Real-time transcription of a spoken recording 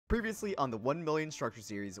Previously on the 1 million structure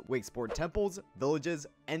series, we explored temples, villages,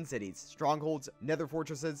 end cities, strongholds, nether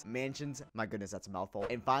fortresses, mansions, my goodness that's a mouthful,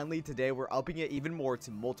 and finally today we're upping it even more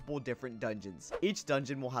to multiple different dungeons. Each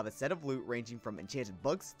dungeon will have a set of loot ranging from enchanted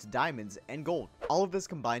books to diamonds and gold. All of this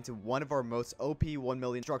combined to one of our most OP 1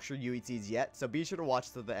 million structure UHCs yet, so be sure to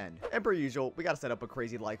watch to the end. And per usual, we gotta set up a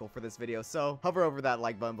crazy like goal for this video, so hover over that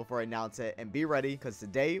like button before I announce it and be ready because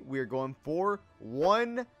today we are going for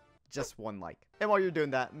just one like. And while you're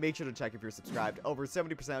doing that, make sure to check if you're subscribed. Over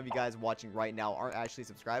 70% of you guys watching right now aren't actually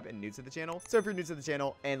subscribed and new to the channel. So if you're new to the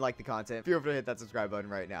channel and like the content, feel free to hit that subscribe button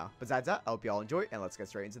right now. Besides that, I hope you all enjoy and let's get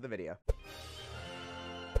straight into the video.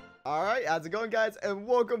 Alright, how's it going guys? And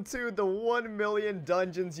welcome to the 1 million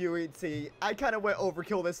dungeons UHC. I kind of went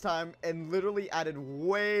overkill this time and literally added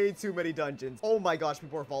way too many dungeons. Oh my gosh,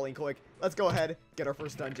 people are falling quick. Let's go ahead, get our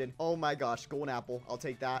first dungeon. Oh my gosh, golden apple. I'll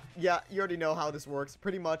take that. Yeah, you already know how this works.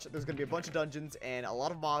 Pretty much, there's going to be a bunch of dungeons and a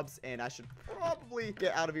lot of mobs, and I should probably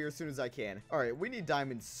get out of here as soon as I can. Alright, we need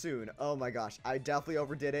diamonds soon. Oh my gosh, I definitely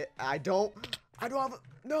overdid it. I don't have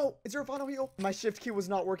no, is there a final heal? My shift key was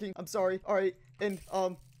not working. I'm sorry. Alright, and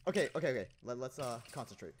Okay. Let's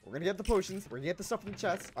concentrate. We're gonna get the potions. We're gonna get the stuff from the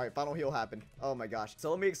chest. All right, final heal happened. Oh my gosh. So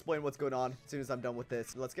let me explain what's going on as soon as I'm done with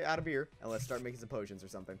this. Let's get out of here and let's start making some potions or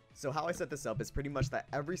something. So how I set this up is pretty much that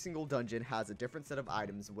every single dungeon has a different set of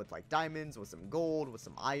items with like diamonds, with some gold, with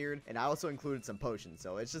some iron, and I also included some potions.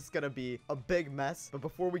 So it's just gonna be a big mess. But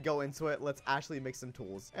before we go into it, let's actually make some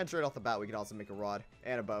tools. And straight off the bat, we can also make a rod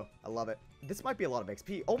and a bow. I love it. This might be a lot of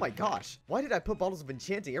XP. Oh my gosh. Why did I put bottles of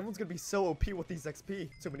enchanting? Everyone's gonna be so OP with these XP.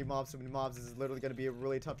 Too many mobs. This is literally gonna be a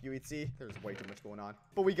really tough UHC. There's way too much going on.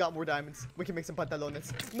 But we got more diamonds. We can make some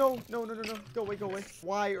pantalones. No. Go away.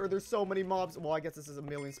 Why are there so many mobs? Well, I guess this is a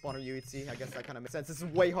million spawner UHC. I guess that kind of makes sense. This is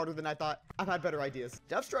way harder than I thought. I've had better ideas.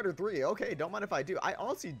 Death Strider 3. Okay, don't mind if I do. I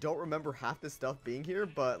honestly don't remember half this stuff being here,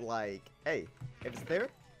 but like, hey, if it's there,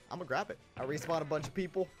 I'm gonna grab it. I respawn a bunch of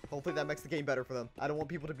people. Hopefully that makes the game better for them. I don't want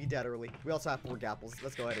people to be dead early. We also have 4 gapples.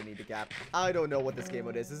 Let's go ahead and eat a gap. I don't know what this game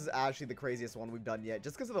mode is. This is actually the craziest one we've done yet.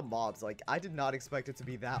 Just because of the mobs. Like, I did not expect it to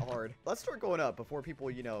be that hard. Let's start going up before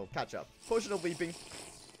people, you know, catch up. Potion of leaping.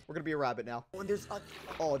 We're gonna be a rabbit now. Oh, and there's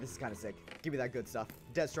oh, this is kind of sick. Give me that good stuff.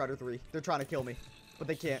 Death Strider 3. They're trying to kill me. But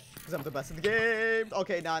they can't, because I'm the best in the game.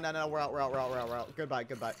 Okay, no, we're out. Goodbye.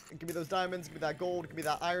 Give me those diamonds. Give me that gold. Give me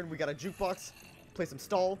that iron. We got a jukebox. Play some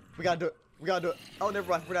stall. We gotta do it. Oh, never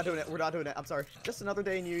mind. We're not doing it. I'm sorry. Just another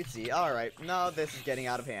day in UHC. All right. Now this is getting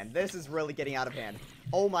out of hand. This is really getting out of hand.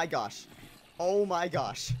 Oh my gosh.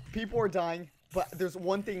 People are dying, but there's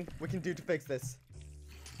one thing we can do to fix this.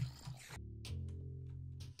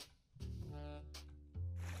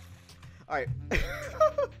 All right.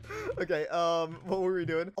 Okay. What were we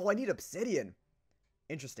doing? Oh, I need obsidian.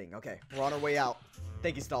 Interesting. Okay. We're on our way out.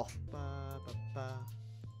 Thank you, stall.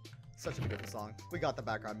 Such a beautiful song. We got the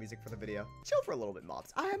background music for the video. Chill for a little bit,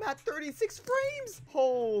 mobs. I am at 36 frames.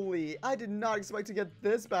 Holy, I did not expect to get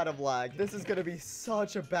this bad of lag. This is gonna be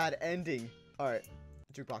such a bad ending. All right,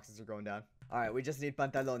 jukeboxes are going down. All right, we just need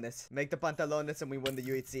pantalones. Make the pantalones and we win the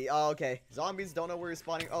UHC. Oh, okay. Zombies don't know where you're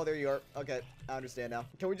spawning. Oh, there you are. Okay, I understand now.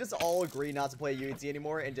 Can we just all agree not to play UHC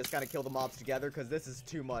anymore and just kind of kill the mobs together? Because this is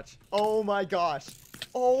too much. Oh my gosh.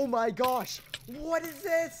 What is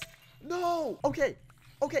this? No. Okay.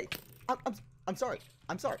 I'm sorry.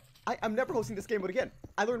 I'm never hosting this game mode again.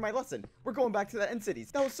 I learned my lesson. We're going back to the end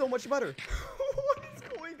cities. That was so much better. What is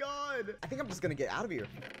going on? I think I'm just gonna get out of here.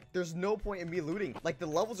 There's no point in me looting. Like, the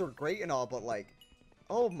levels are great and all, but like,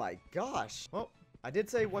 oh my gosh. Well, I did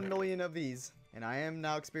say 1 million of these, and I am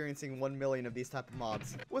now experiencing 1 million of these type of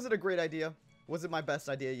mobs. Was it a great idea? Was it my best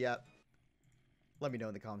idea yet? Let me know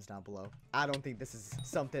in the comments down below. I don't think this is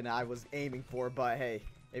something I was aiming for, but hey,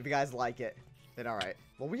 if you guys like it, then all right.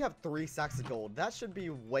 Well, we have 3 sacks of gold. That should be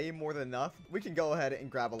way more than enough. We can go ahead and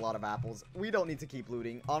grab a lot of apples. We don't need to keep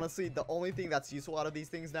looting. Honestly, the only thing that's useful out of these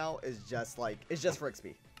things now is just like, it's just for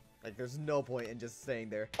XP. Like, there's no point in just staying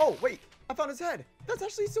there. Oh, wait, I found his head. That's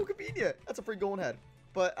actually so convenient. That's a free golden head.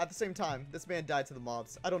 But at the same time, this man died to the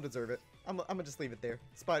mobs. I don't deserve it. I'm gonna just leave it there.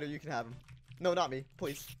 Spider, you can have him. No, not me,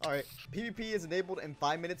 please. All right, PvP is enabled in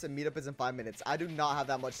 5 minutes and meetup is in 5 minutes. I do not have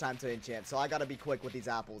that much time to enchant, so I gotta be quick with these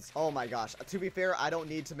apples. Oh my gosh. To be fair, I don't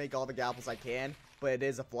need to make all the apples I can, but it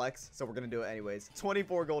is a flex, so we're gonna do it anyways.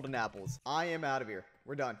 24 golden apples. I am out of here.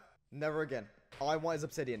 We're done. Never again. All I want is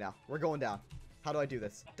obsidian now. We're going down. How do I do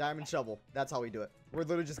this? Diamond shovel. That's how we do it. We're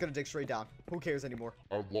literally just gonna dig straight down. Who cares anymore?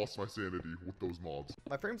 I've lost my sanity with those mobs.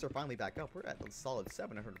 My frames are finally back up. We're at a solid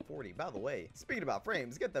 740. By the way, speaking about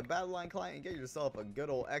frames, get the badlion client and get yourself a good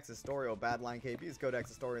old xNestorio badlion cape. Use code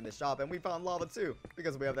xNestorio in the shop, and we found lava too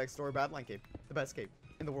because we have the xNestorio badlion cape, the best cape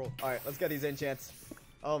in the world. All right, let's get these enchants.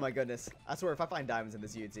 Oh my goodness. I swear, if I find diamonds in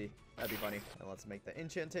this UHC, that'd be funny. And let's make the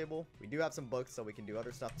enchant table. We do have some books, so we can do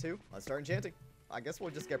other stuff too. Let's start enchanting. I guess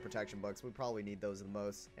we'll just get protection books. We probably need those the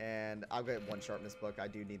most. And I'll get one sharpness book. I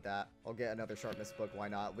do need that. I'll get another sharpness book. Why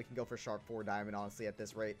not? We can go for sharp 4 diamond, honestly, at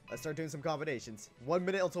this rate. Let's start doing some combinations. 1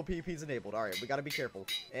 minute until PvP is enabled. All right, we got to be careful.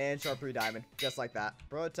 And sharp 3 diamond, just like that.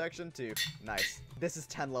 Protection 2. Nice. This is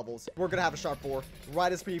 10 levels. We're going to have a sharp 4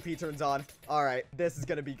 right as PvP turns on. All right, this is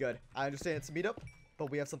going to be good. I understand it's a meetup,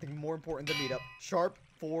 but we have something more important than meetup. Sharp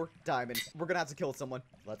 4 diamonds. We're gonna have to kill someone.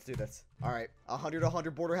 Let's do this. All right,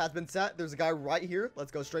 100 border has been set. There's a guy right here.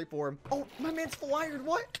 Let's go straight for him. Oh, my man's full iron.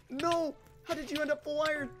 What? No. How did you end up full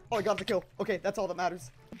iron? Oh, I got the kill. Okay, that's all that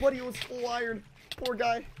matters. Buddy was full iron. Poor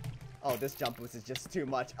guy. Oh, this jump boost is just too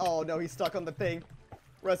much. Oh no, he's stuck on the thing.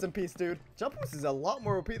 Rest in peace, dude. Jump boost is a lot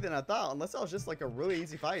more OP than I thought, unless that was just like a really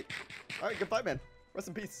easy fight. All right, good fight, man. Rest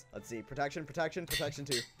in peace. Let's see. Protection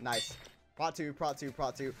 2. Nice. Prot 2.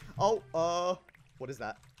 Oh, what is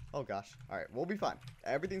that? Oh gosh. All right, we'll be fine.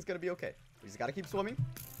 Everything's gonna be okay. We just gotta keep swimming,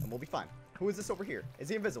 and we'll be fine. Who is this over here? Is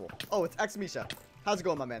he invisible? Oh, it's xNestorio. How's it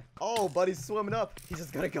going, my man? Oh, buddy's swimming up. He's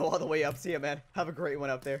just gonna go all the way up. See ya, man. Have a great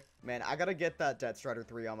one up there. Man, I gotta get that Death Strider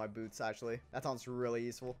 3 on my boots, actually. That sounds really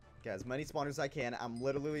useful. Get as many spawners as I can. I'm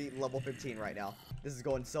literally level 15 right now. This is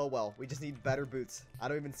going so well. We just need better boots. I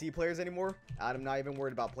don't even see players anymore. I'm not even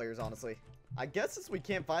worried about players, honestly. I guess since we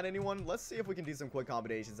can't find anyone, let's see if we can do some quick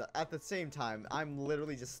combinations. At the same time, I'm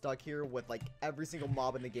literally just stuck here with like every single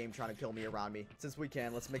mob in the game trying to kill me around me. Since we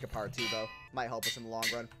can, let's make a part 2 though. Might help us in the long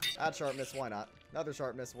run. Add sharpness, why not? Another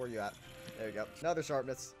sharpness, where you at? There you go. Another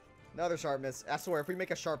sharpness. Another sharpness. I swear, if we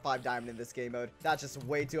make a sharp 5 diamond in this game mode, that's just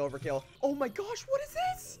way too overkill. Oh my gosh, what is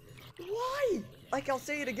this? Why? Like, I'll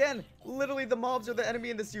say it again. Literally, the mobs are the enemy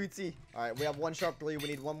in this UHC. All right, we have 1 sharp 3. We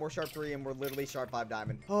need 1 more sharp 3, and we're literally sharp 5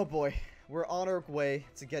 diamond. Oh boy. We're on our way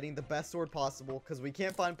to getting the best sword possible because we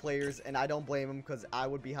can't find players, and I don't blame them because I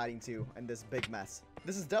would be hiding too in this big mess.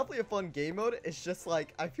 This is definitely a fun game mode. It's just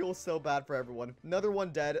like, I feel so bad for everyone. Another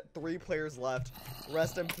one dead, 3 players left.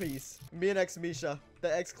 Rest in peace. Me and xNestorio.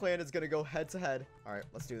 The X clan is going to go head to head. All right,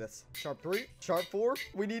 let's do this. Sharp 3, sharp 4.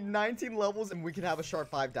 We need 19 levels and we can have a sharp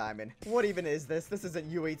 5 diamond. What even is this? This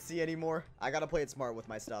isn't UHC anymore. I got to play it smart with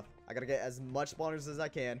my stuff. I got to get as much spawners as I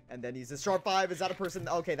can and then use this sharp 5. Is that a person?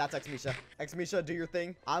 Okay, that's xNestorio. xNestorio, do your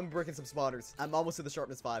thing. I'm breaking some spawners. I'm almost to the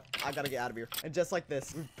sharpness 5. I got to get out of here. And just like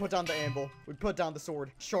this, we put down the anvil. We put down the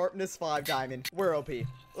sword. Sharpness 5 diamond. We're OP.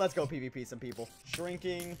 Let's go PvP some people.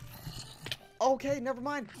 Shrinking. Okay, never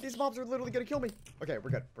mind. These mobs are literally gonna kill me. Okay,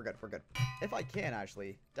 we're good. We're good. We're good. If I can,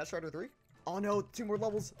 actually. Death Strider 3? Oh, no. 2 more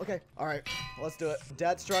levels. Okay. All right. Let's do it.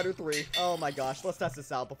 Death Strider 3. Oh, my gosh. Let's test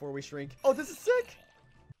this out before we shrink. Oh, this is sick.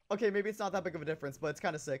 Okay, maybe it's not that big of a difference, but it's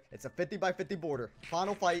kind of sick. It's a 50 by 50 border.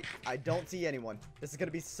 Final fight. I don't see anyone. This is going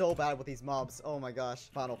to be so bad with these mobs. Oh my gosh.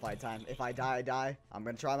 Final fight time. If I die, I die. I'm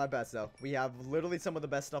going to try my best, though. We have literally some of the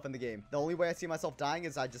best stuff in the game. The only way I see myself dying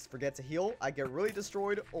is I just forget to heal. I get really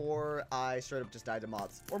destroyed, or I straight up just die to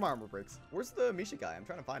mobs. Or my armor breaks. Where's the Misha guy? I'm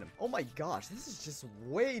trying to find him. Oh my gosh. This is just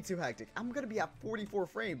way too hectic. I'm going to be at 44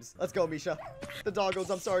 frames. Let's go, Misha. The doggos.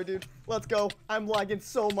 I'm sorry, dude. Let's go. I'm lagging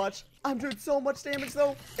so much. I'm doing so much damage,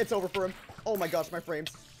 though. It's over for him. Oh my gosh, my frames.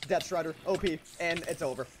 Death Strider, OP, and it's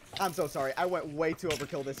over. I'm so sorry. I went way too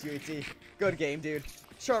overkill this UHC. Good game, dude.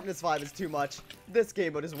 Sharpness 5 is too much. This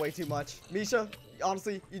game mode is way too much. Misha,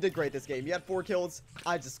 honestly, you did great this game. You had 4 kills.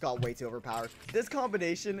 I just got way too overpowered. This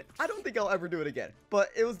combination, I don't think I'll ever do it again. But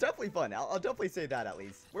it was definitely fun. I'll definitely say that at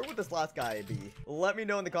least. Where would this last guy be? Let me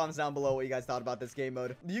know in the comments down below what you guys thought about this game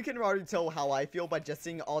mode. You can already tell how I feel by just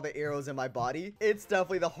seeing all the arrows in my body. It's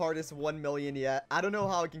definitely the hardest 1 million yet. I don't know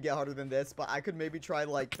how it can get harder than this, but I could maybe try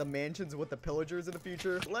like the mansions with the pillagers in the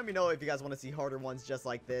future. Let me know if you guys want to see harder ones just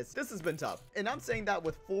like this. This has been tough. And I'm saying that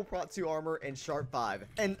with full prot 2 armor and sharp 5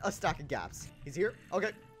 and a stack of gaps. He's here.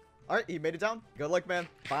 Okay. All right, he made it down. Good luck, man.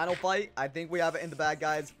 Final fight. I think we have it in the bag,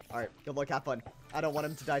 guys. All right, good luck. Have fun. I don't want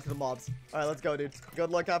him to die to the mobs. All right, let's go, dude. Good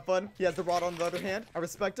luck. Have fun. He has the rod on the other hand. I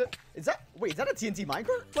respect it. Wait, is that a TNT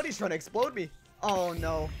minecart? Buddy's trying to explode me. Oh,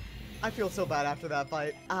 no. I feel so bad after that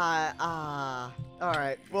fight. All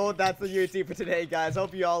right. Well, that's the UHC for today, guys.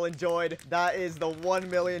 Hope you all enjoyed. That is the 1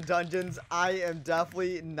 million dungeons. I am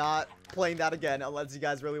definitely not playing that again unless you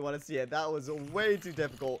guys really want to see it. That was way too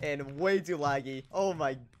difficult and way too laggy. Oh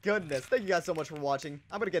my goodness. Thank you guys so much for watching.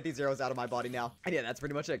 I'm gonna get these arrows out of my body now. And yeah, that's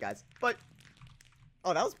pretty much it, guys. But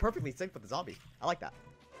oh, that was perfectly synced with the zombie. I like that.